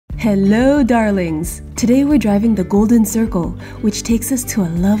Hello, darlings! Today we're driving the Golden Circle, which takes us to a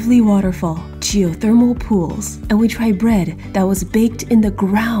lovely waterfall, geothermal pools, and we try bread that was baked in the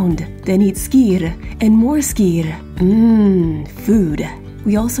ground, then eat skyr and more skyr. Food.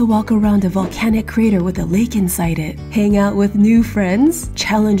 We also walk around a volcanic crater with a lake inside it, hang out with new friends,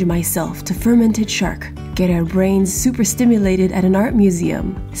 challenge myself to fermented shark, get our brains super stimulated at an art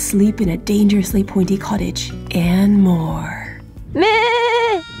museum, sleep in a dangerously pointy cottage, and more. Meh!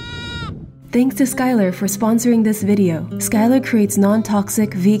 Thanks to Skylar for sponsoring this video. Skylar creates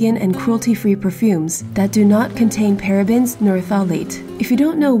non-toxic, vegan, and cruelty-free perfumes that do not contain parabens nor phthalate. If you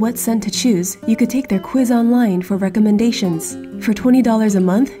don't know what scent to choose, you could take their quiz online for recommendations. For $20 a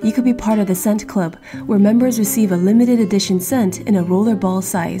month, you could be part of the Scent Club, where members receive a limited edition scent in a rollerball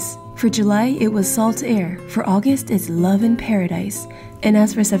size. For July, it was Salt Air. For August, it's Love in Paradise. And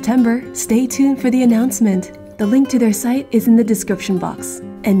as for September, stay tuned for the announcement. The link to their site is in the description box.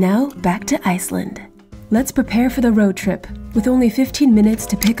 And now, back to Iceland. Let's prepare for the road trip. With only 15 minutes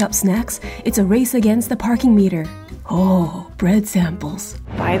to pick up snacks, it's a race against the parking meter. Oh, bread samples.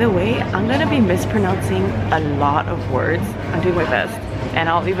 By the way, I'm gonna be mispronouncing a lot of words. I'm doing my best. And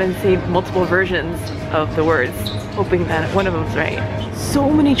I'll even say multiple versions of the words, hoping that one of them's right. So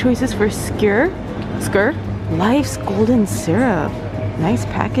many choices for skyr. Life's golden syrup. Nice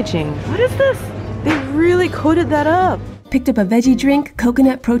packaging. What is this? They really coated that up. Picked up a veggie drink,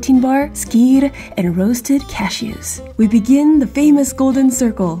 coconut protein bar, skyr, and roasted cashews. We begin the famous Golden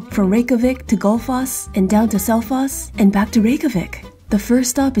Circle, from Reykjavik to Gullfoss, and down to Selfoss, and back to Reykjavik. The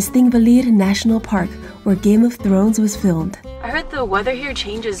first stop is Thingvellir National Park, where Game of Thrones was filmed. I heard the weather here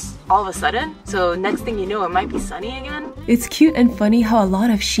changes all of a sudden, so next thing you know, it might be sunny again. It's cute and funny how a lot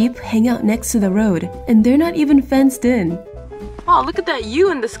of sheep hang out next to the road, and they're not even fenced in. Wow, look at that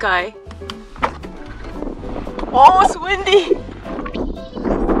U in the sky. Oh, it's windy!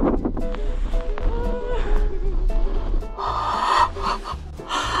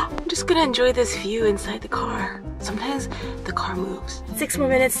 I'm just gonna enjoy this view inside the car. Sometimes the car moves. 6 more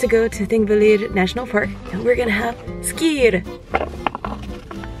minutes to go to Thingvellir National Park, and we're gonna have skyr.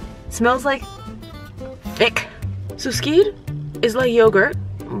 Smells like thick. So skyr is like yogurt,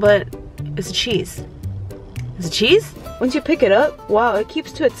 but it's a cheese. It's a cheese? Once you pick it up, wow, it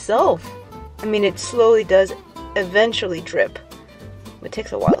keeps to itself. I mean, it slowly does eventually drip. It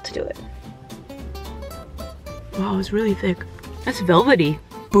takes a while to do it. Wow, it's really thick. That's velvety.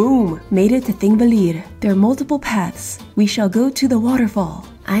 Boom! Made it to Thingvellir. There are multiple paths. We shall go to the waterfall.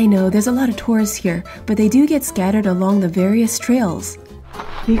 I know, there's a lot of tourists here, but they do get scattered along the various trails.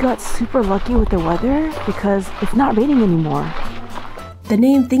 We got super lucky with the weather because it's not raining anymore. The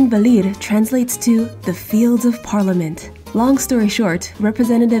name Thingvellir translates to the Fields of Parliament. Long story short,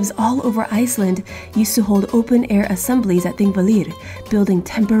 representatives all over Iceland used to hold open-air assemblies at Thingvellir, building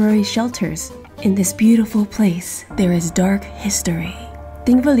temporary shelters. In this beautiful place, there is dark history.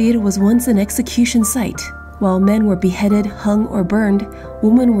 Thingvellir was once an execution site. While men were beheaded, hung, or burned,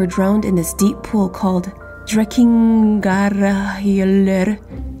 women were drowned in this deep pool called Drekkingarhylur.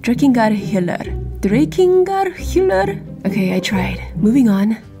 Okay, I tried. Moving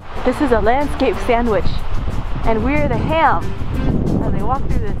on. This is a landscape sandwich. And we're the ham. And they walk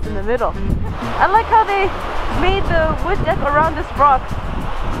through this in the middle. I like how they made the wood deck around this rock.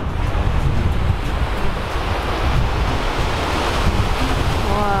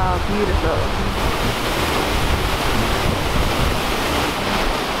 Wow, beautiful.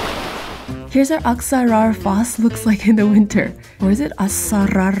 Here's our Axararfoss looks like in the winter. Or is it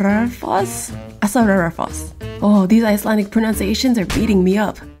Asarararfoss? Asarararfoss. Oh, these Icelandic pronunciations are beating me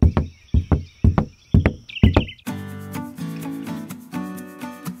up.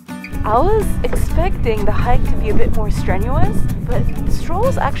 I was expecting the hike to be a bit more strenuous, but the stroll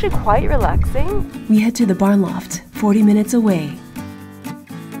was actually quite relaxing. We head to the barn loft, 40 minutes away.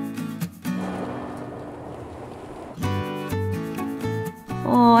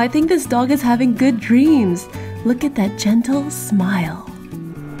 Oh, I think this dog is having good dreams. Look at that gentle smile.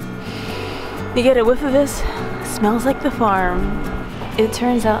 You get a whiff of this, smells like the farm. It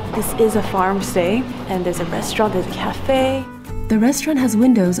turns out this is a farm stay, and there's a restaurant, there's a cafe. The restaurant has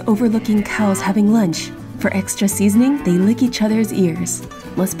windows overlooking cows having lunch. For extra seasoning, they lick each other's ears.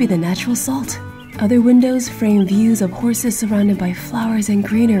 Must be the natural salt. Other windows frame views of horses surrounded by flowers and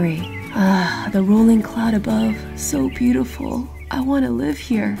greenery. Ah, the rolling cloud above, so beautiful. I want to live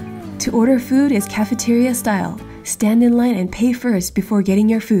here. To order food is cafeteria style. Stand in line and pay first before getting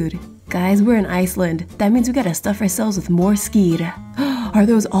your food. Guys, we're in Iceland. That means we gotta stuff ourselves with more skyr. Are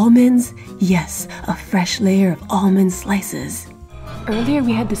those almonds? Yes, a fresh layer of almond slices. Earlier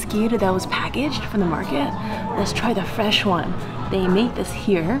we had the skyr that was packaged from the market. Let's try the fresh one. They made this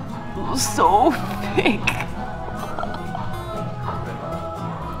here. So thick.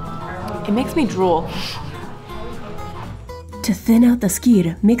 It makes me drool. To thin out the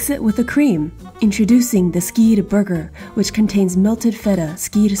skyr, mix it with the cream. Introducing the skyr burger, which contains melted feta,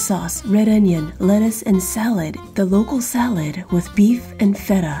 skyr sauce, red onion, lettuce, and salad. The local salad with beef and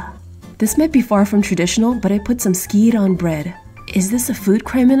feta. This might be far from traditional, but I put some skyr on bread. Is this a food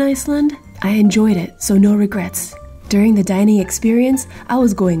crime in Iceland? I enjoyed it, so no regrets. During the dining experience, I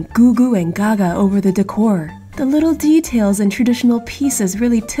was going goo goo and gaga over the decor. The little details and traditional pieces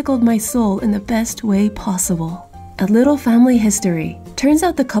really tickled my soul in the best way possible. A little family history. Turns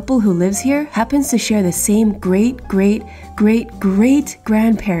out the couple who lives here happens to share the same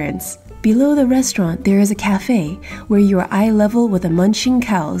great-great-great-great-grandparents. Below the restaurant, there is a cafe where you are eye level with the munching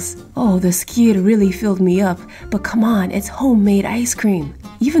cows. Oh, the skyr really filled me up, but come on, it's homemade ice cream.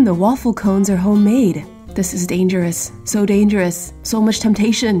 Even the waffle cones are homemade. This is dangerous, so much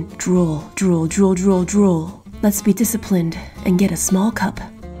temptation. Drool, drool, drool, drool, drool. Let's be disciplined and get a small cup.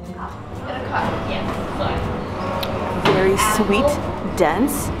 Very sweet,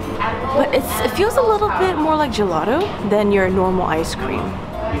 dense, but it feels a little bit more like gelato than your normal ice cream.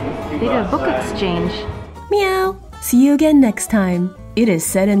 They did a book exchange. Meow! See you again next time. It is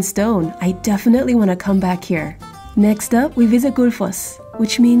set in stone. I definitely want to come back here. Next up, we visit Gullfoss,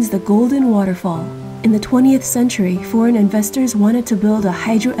 which means the golden waterfall. In the 20th century, foreign investors wanted to build a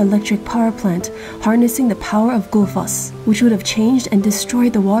hydroelectric power plant harnessing the power of Gullfoss, which would have changed and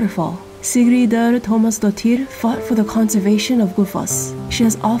destroyed the waterfall. Sigríður Tómasdóttir fought for the conservation of Gullfoss. She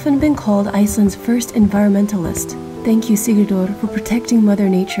has often been called Iceland's first environmentalist. Thank you, Sigríður, for protecting Mother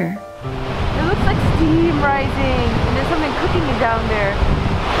Nature. It looks like steam rising, and there's something cooking down there.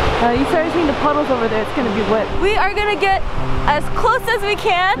 You start seeing the puddles over there, it's gonna be wet. We are gonna get as close as we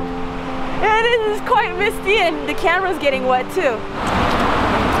can, and it is quite misty, and the camera's getting wet too.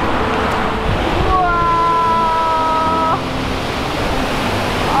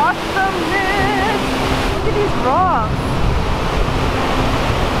 Awesomeness! Look at these rocks.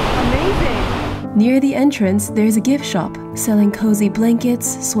 Amazing. Near the entrance, there's a gift shop selling cozy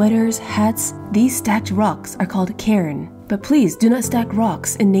blankets, sweaters, hats. These stacked rocks are called cairn. But please do not stack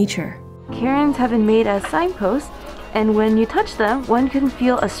rocks in nature. Cairns have been made as signposts, and when you touch them, one can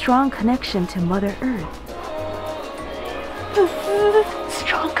feel a strong connection to Mother Earth.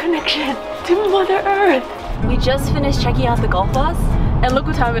 Strong connection to Mother Earth. We just finished checking out the Gullfoss, and look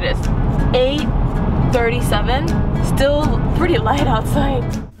what time it is. 8:37. Still pretty light outside.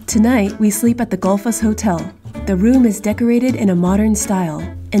 Tonight, we sleep at the Gullfoss Hotel. The room is decorated in a modern style,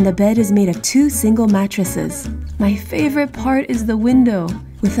 and the bed is made of 2 single mattresses. My favorite part is the window.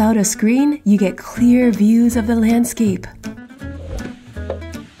 Without a screen, you get clear views of the landscape.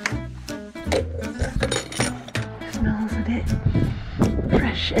 Smells a bit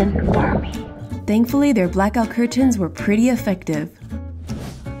fresh and farmy. Thankfully, their blackout curtains were pretty effective.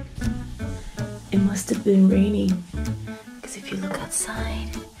 It must have been raining, because if you look outside,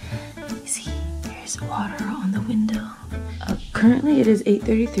 you see there's water on the window. Currently it is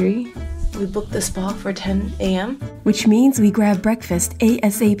 8:33. We booked the spa for 10 a.m. Which means we grab breakfast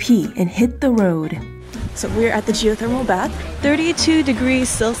ASAP and hit the road. So we're at the geothermal bath, 32 degrees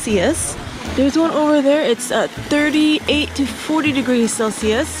Celsius. There's one over there, it's 38 to 40 degrees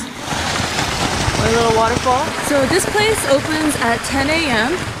Celsius. Our little waterfall. So this place opens at 10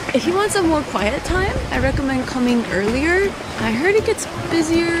 a.m. If you want some more quiet time, I recommend coming earlier. I heard it gets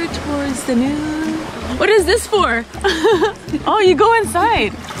busier towards the noon. What is this for? Oh, you go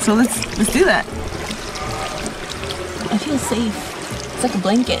inside. So let's do that. I feel safe. It's like a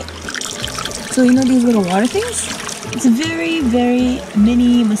blanket. So you know these little water things? It's a very, very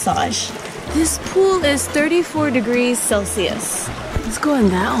mini massage. This pool is 34 degrees Celsius. Let's go in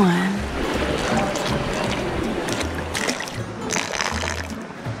that one.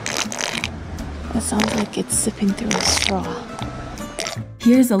 That sounds like it's sipping through a straw.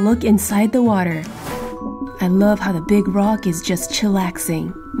 Here's a look inside the water. I love how the big rock is just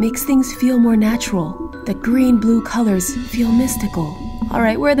chillaxing. Makes things feel more natural. The green-blue colors feel mystical.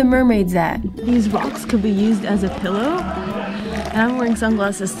 Alright, where are the mermaids at? These rocks could be used as a pillow. And I'm wearing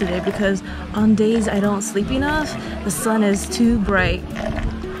sunglasses today because on days I don't sleep enough, the sun is too bright.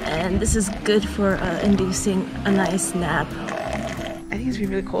 And this is good for inducing a nice nap. I think it's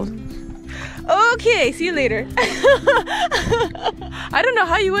really cold. Okay, see you later. I don't know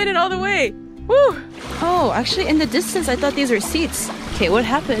how you waited all the way. Woo! Oh, actually in the distance I thought these were seats. Okay, what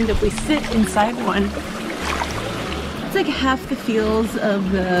happened if we sit inside one? It's like half the feels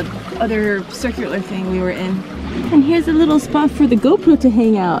of the other circular thing we were in. And here's a little spot for the GoPro to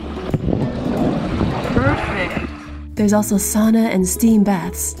hang out. Perfect. There's also sauna and steam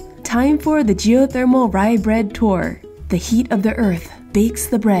baths. Time for the geothermal rye bread tour. The heat of the earth bakes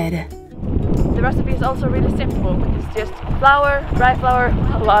the bread. The recipe is also really simple. It's just flour, rye flour,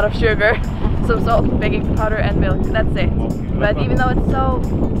 a lot of sugar, some salt, baking powder and milk. That's it. But even though it's so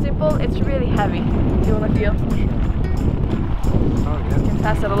simple, it's really heavy. Do you want to feel? You can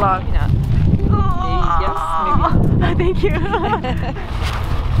pass it along, you know. Yes, maybe. Thank you.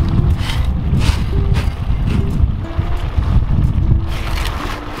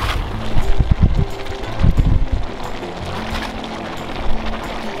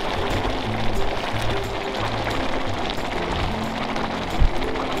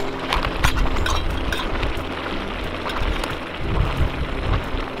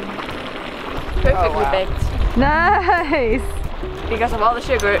 Perfectly baked. Nice! Because of all the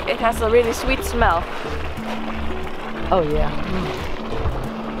sugar, it has a really sweet smell. Oh yeah.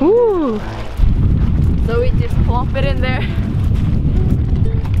 Ooh. So we just plop it in there.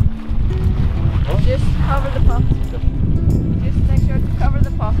 Just cover the pot. Just make sure to cover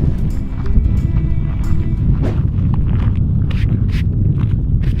the pot.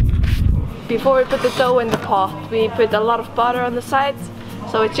 Before we put the dough in the pot, we put a lot of butter on the sides,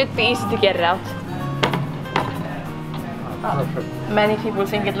 so it should be easy to get it out. Many people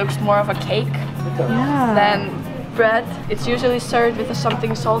think it looks more of a cake than bread. It's usually served with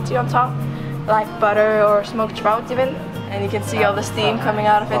something salty on top, like butter or smoked trout even, and you can see all the steam coming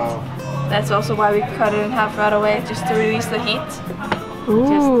out of it. That's also why we cut it in half right away, just to release the heat. Ooh.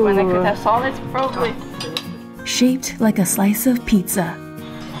 Just when they could have solids, probably. Shaped like a slice of pizza.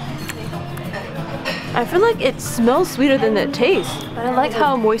 I feel like it smells sweeter than it tastes. But I like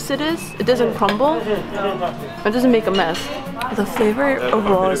how moist it is. It doesn't crumble. It doesn't make a mess. The flavor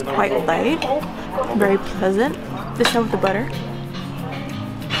overall is quite light, very pleasant. This time with the butter.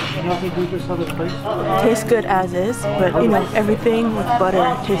 Tastes good as is, but you know, everything with butter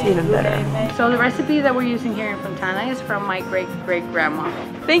tastes even better. So the recipe that we're using here in Fontana is from my great-great-grandma.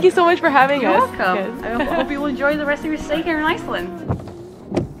 Thank you so much for having You're us. welcome. Yes. I hope you will enjoy the rest of your stay here in Iceland.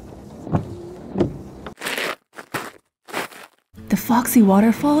 The Foxy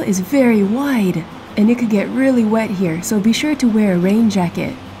waterfall is very wide, and it could get really wet here, so be sure to wear a rain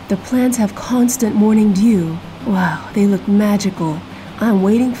jacket. The plants have constant morning dew. Wow, they look magical. I'm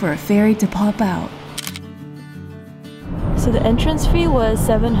waiting for a ferry to pop out. So the entrance fee was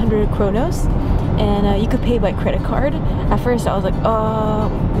 700 kronos, and you could pay by credit card. At first I was like,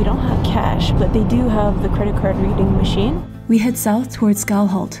 we don't have cash, but they do have the credit card reading machine. We head south towards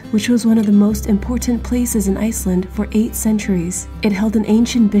Skálholt, which was one of the most important places in Iceland for 8 centuries. It held an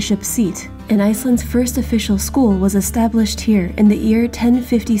ancient bishop's seat, and Iceland's first official school was established here in the year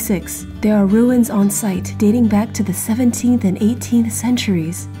 1056. There are ruins on site dating back to the 17th and 18th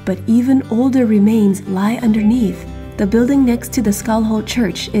centuries, but even older remains lie underneath. The building next to the Skálholt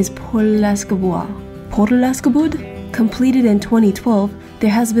church is Porlaskabud. Completed in 2012,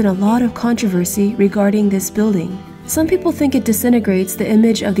 there has been a lot of controversy regarding this building. Some people think it disintegrates the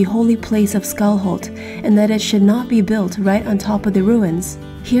image of the holy place of Skálholt and that it should not be built right on top of the ruins.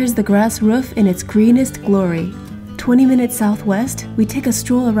 Here's the grass roof in its greenest glory. 20 minutes southwest, we take a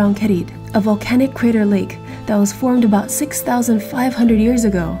stroll around Kerid, a volcanic crater lake that was formed about 6,500 years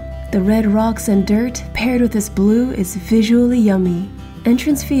ago. The red rocks and dirt paired with this blue is visually yummy.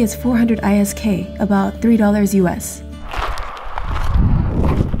 Entrance fee is 400 ISK, about $3 US.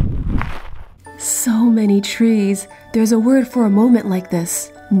 So many trees. There's a word for a moment like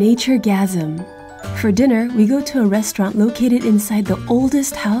this: naturegasm. For dinner, we go to a restaurant located inside the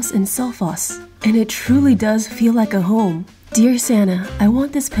oldest house in Selfoss, and it truly does feel like a home. Dear Santa, I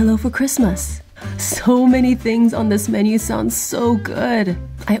want this pillow for Christmas. So many things on this menu sound so good.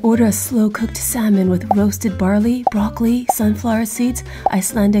 I order a slow-cooked salmon with roasted barley, broccoli, sunflower seeds,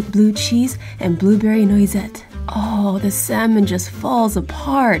 Icelandic blue cheese, and blueberry noisette. Oh, the salmon just falls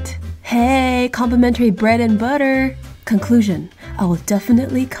apart. Hey, complimentary bread and butter! Conclusion: I will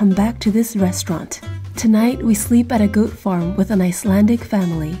definitely come back to this restaurant. Tonight, we sleep at a goat farm with an Icelandic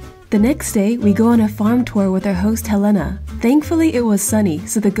family. The next day, we go on a farm tour with our host Helena. Thankfully, it was sunny,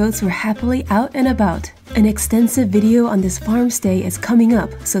 so the goats were happily out and about. An extensive video on this farm stay is coming up,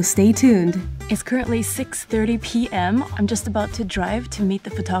 so stay tuned. It's currently 6:30 p.m. I'm just about to drive to meet the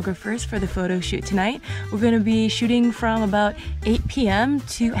photographers for the photo shoot tonight. We're going to be shooting from about 8 p.m.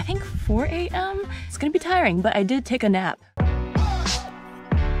 to I think 4 a.m. It's going to be tiring, but I did take a nap.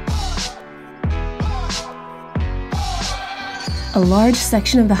 A large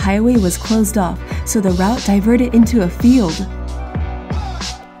section of the highway was closed off, so the route diverted into a field.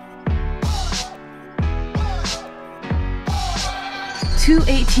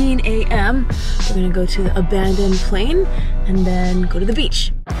 2:18 a.m. We're gonna go to the abandoned plane and then go to the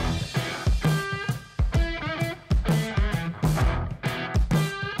beach.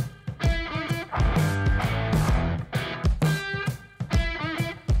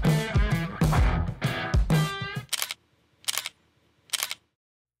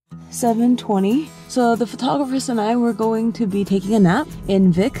 $7:20. So the photographers and I were going to be taking a nap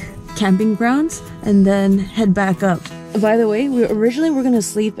in Vic camping grounds and then head back up. By the way, we originally were gonna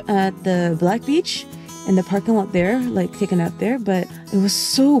sleep at the Black Beach in the parking lot there, like take a nap there, but it was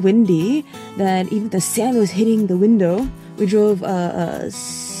so windy that even the sand was hitting the window. We drove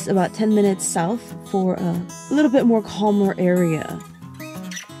about 10 minutes south for a little bit more calmer area.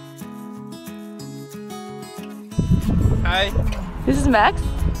 Hi. This is Max.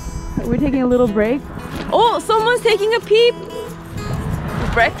 We're taking a little break. Oh, someone's taking a peep!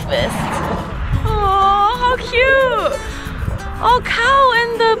 Breakfast. Oh, how cute! Oh, cow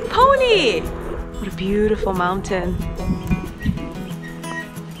and the pony! What a beautiful mountain.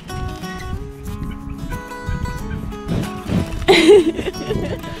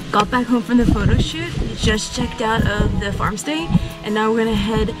 Got back home from the photo shoot, just checked out of the farm stay, and now we're gonna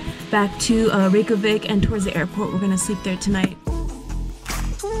head back to Reykjavik and towards the airport. We're gonna sleep there tonight.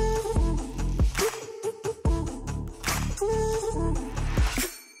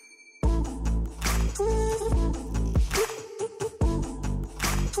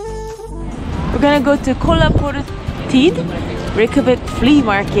 We're gonna go to Kollapurtid, Reykjavik flea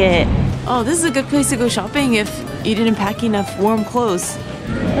market. Oh, this is a good place to go shopping if you didn't pack enough warm clothes.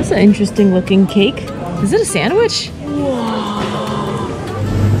 That's an interesting looking cake. Is it a sandwich? Whoa.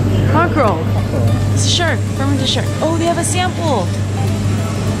 Mackerel. It's a shark, fermented shark. Oh, they have a sample.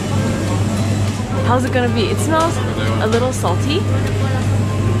 How's it gonna be? It smells a little salty.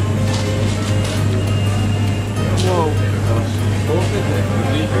 Whoa.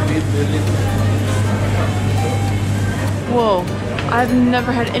 Whoa, I've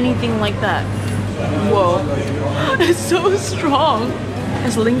never had anything like that. Whoa, it's so strong.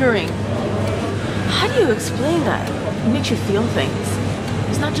 It's lingering. How do you explain that? It makes you feel things.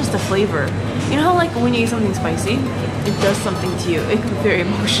 It's not just the flavor. You know how like when you eat something spicy, it does something to you. It can be very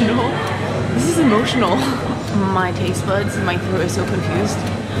emotional. This is emotional. My taste buds, my throat is so confused.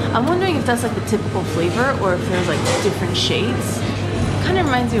 I'm wondering if that's like the typical flavor or if there's like different shades. It kind of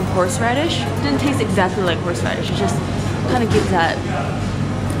reminds me of horseradish. It didn't taste exactly like horseradish. It just kind of gives that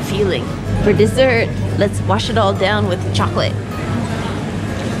feeling. For dessert, let's wash it all down with chocolate.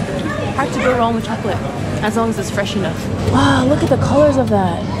 Hard to go wrong with chocolate, as long as it's fresh enough. Wow, look at the colors of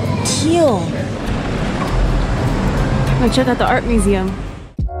that. Teal. I'm gonna check out the art museum.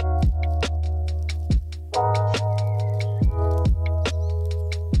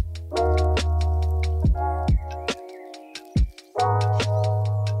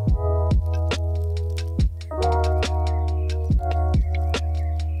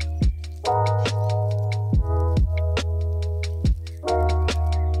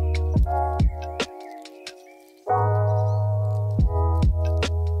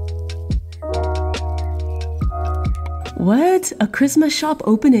 What? A Christmas shop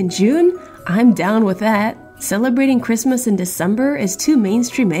open in June? I'm down with that. Celebrating Christmas in December is too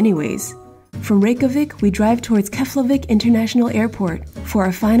mainstream anyways. From Reykjavik, we drive towards Keflavik International Airport. For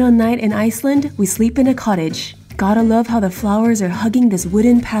our final night in Iceland, we sleep in a cottage. Gotta love how the flowers are hugging this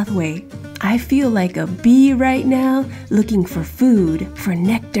wooden pathway. I feel like a bee right now, looking for food, for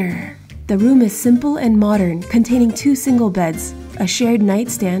nectar. The room is simple and modern, containing 2 single beds, a shared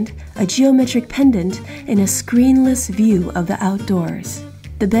nightstand, a geometric pendant, and a screenless view of the outdoors.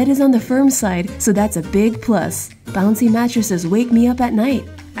 The bed is on the firm side, so that's a big plus. Bouncy mattresses wake me up at night.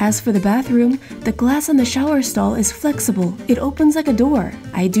 As for the bathroom, the glass on the shower stall is flexible. It opens like a door.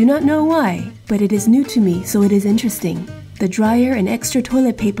 I do not know why, but it is new to me, so it is interesting. The dryer and extra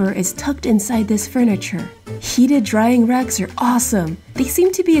toilet paper is tucked inside this furniture. Heated drying racks are awesome. They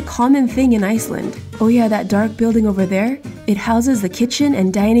seem to be a common thing in Iceland. Oh yeah, that dark building over there? It houses the kitchen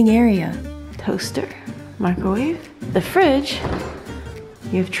and dining area. Toaster, microwave, the fridge.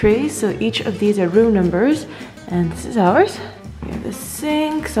 You have trays, so each of these are room numbers, and this is ours. We have the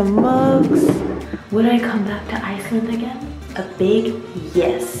sink, some mugs. Would I come back to Iceland again? A big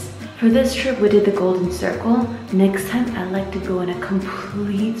yes. For this trip, we did the Golden Circle. Next time, I'd like to go in a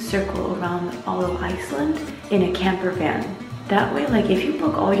complete circle around all of Iceland in a camper van. That way, like if you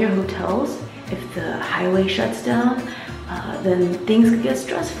book all your hotels, if the highway shuts down, then things could get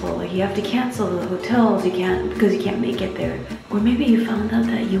stressful. Like you have to cancel the hotels, because you can't make it there. Or maybe you found out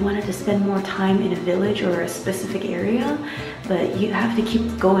that you wanted to spend more time in a village or a specific area, but you have to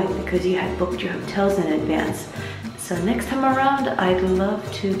keep going because you had booked your hotels in advance. So next time around, I'd love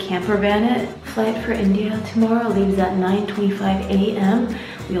to camper van it. Flight for India tomorrow leaves at 9:25 a.m.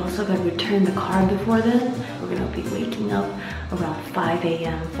 We also got to return the car before then. We're gonna be waking up around 5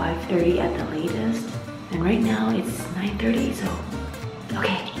 a.m., 5:30 at the latest. And right now it's 9:30, so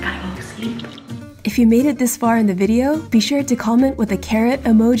okay, gotta go to sleep. If you made it this far in the video, be sure to comment with a carrot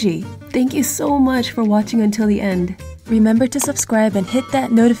emoji. Thank you so much for watching until the end. Remember to subscribe and hit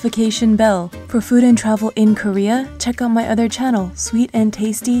that notification bell. For food and travel in Korea, check out my other channel, Sweet and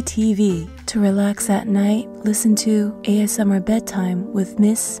Tasty TV. To relax at night, listen to ASMR Bedtime with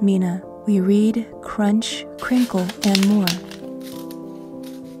Miss Mina. We read, crunch, crinkle, and more.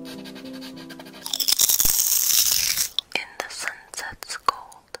 In the sunset's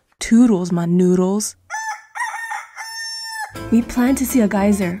gold. Toodles, my noodles. We planned to see a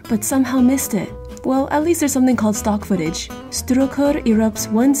geyser, but somehow missed it. Well, at least there's something called stock footage. Strukur erupts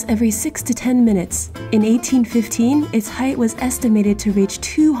once every 6 to 10 minutes. In 1815, its height was estimated to reach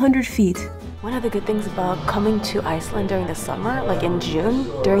 200 feet. One of the good things about coming to Iceland during the summer, like in June,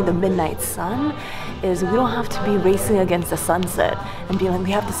 during the midnight sun, is we don't have to be racing against the sunset and be like,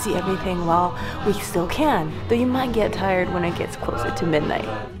 we have to see everything while we still can. Though you might get tired when it gets closer to midnight.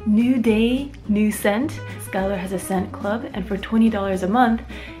 New day, new scent. Skylar has a scent club, and for $20 a month,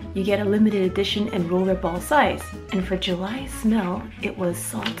 you get a limited edition and rollerball size. And for July's smell, it was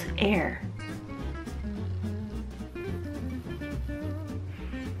salt air.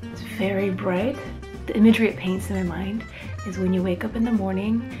 It's very bright. The imagery it paints in my mind is when you wake up in the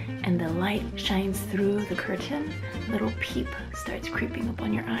morning and the light shines through the curtain, a little peep starts creeping up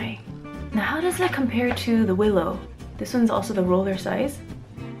on your eye. Now how does that compare to the willow? This one's also the roller size.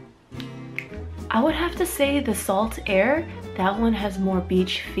 I would have to say the salt air, that one has more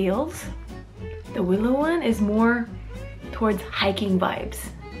beach feels. The willow one is more towards hiking vibes,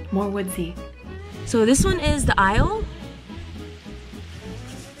 more woodsy. So this one is the Isle.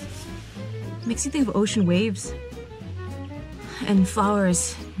 Makes you think of ocean waves and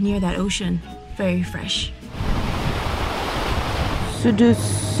flowers near that ocean. Very fresh.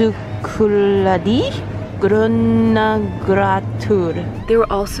 Sudusukuladi Grunnagratur. They were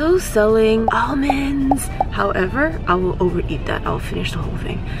also selling almonds. However, I will overeat that. I'll finish the whole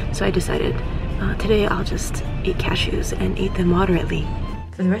thing. So I decided today I'll just eat cashews and eat them moderately.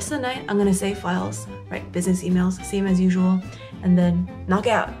 For the rest of the night, I'm gonna save files, write business emails, same as usual, and then knock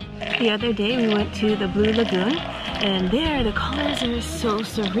out. The other day we went to the Blue Lagoon, and there the colors are so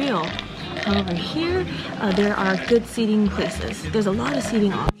surreal. However, here there are good seating places. There's a lot of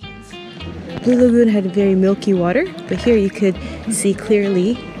seating options. Blue Lagoon had very milky water, but here you could see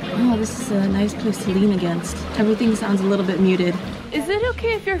clearly. Oh, this is a nice place to lean against. Everything sounds a little bit muted. Is it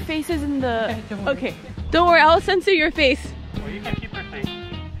okay if your face is in the... Okay, don't worry, I'll censor your face. Well, you can keep your face.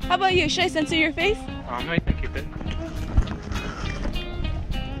 How about you? Should I censor your face? No, you can keep it.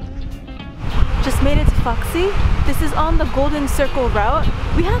 Just made it to Foxy. This is on the Golden Circle route.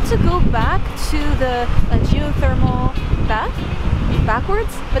 We had to go back to the geothermal bath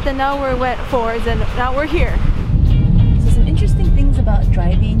backwards, but then now we went forwards and now we're here. So some interesting things about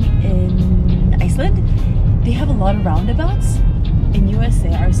driving in Iceland. They have a lot of roundabouts. In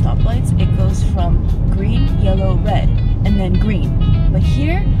USA, our stoplights, it goes from green, yellow, red, and then green. But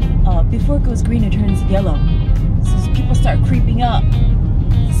here, before it goes green, it turns yellow. So as people start creeping up,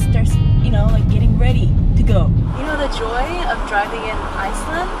 it starts, you know, like getting ready to go. You know, the joy of driving in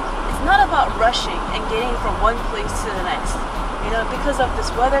Iceland is not about rushing and getting from one place to the next. You know, because of this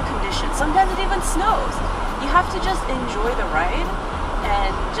weather condition, sometimes it even snows. You have to just enjoy the ride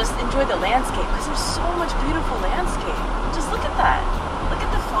and just enjoy the landscape, because there's so much beautiful landscape. Just look at that. Look at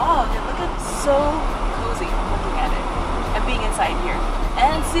the fog, and look at so cozy looking at it and being inside here.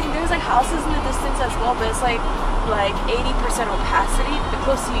 And see, there's like houses in the distance as well, but it's like 80% opacity. The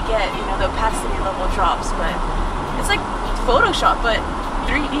closer you get, you know, the opacity level drops, but it's like Photoshop, but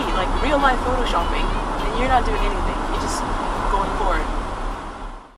 3D, like real life photoshopping, and you're not doing anything. You just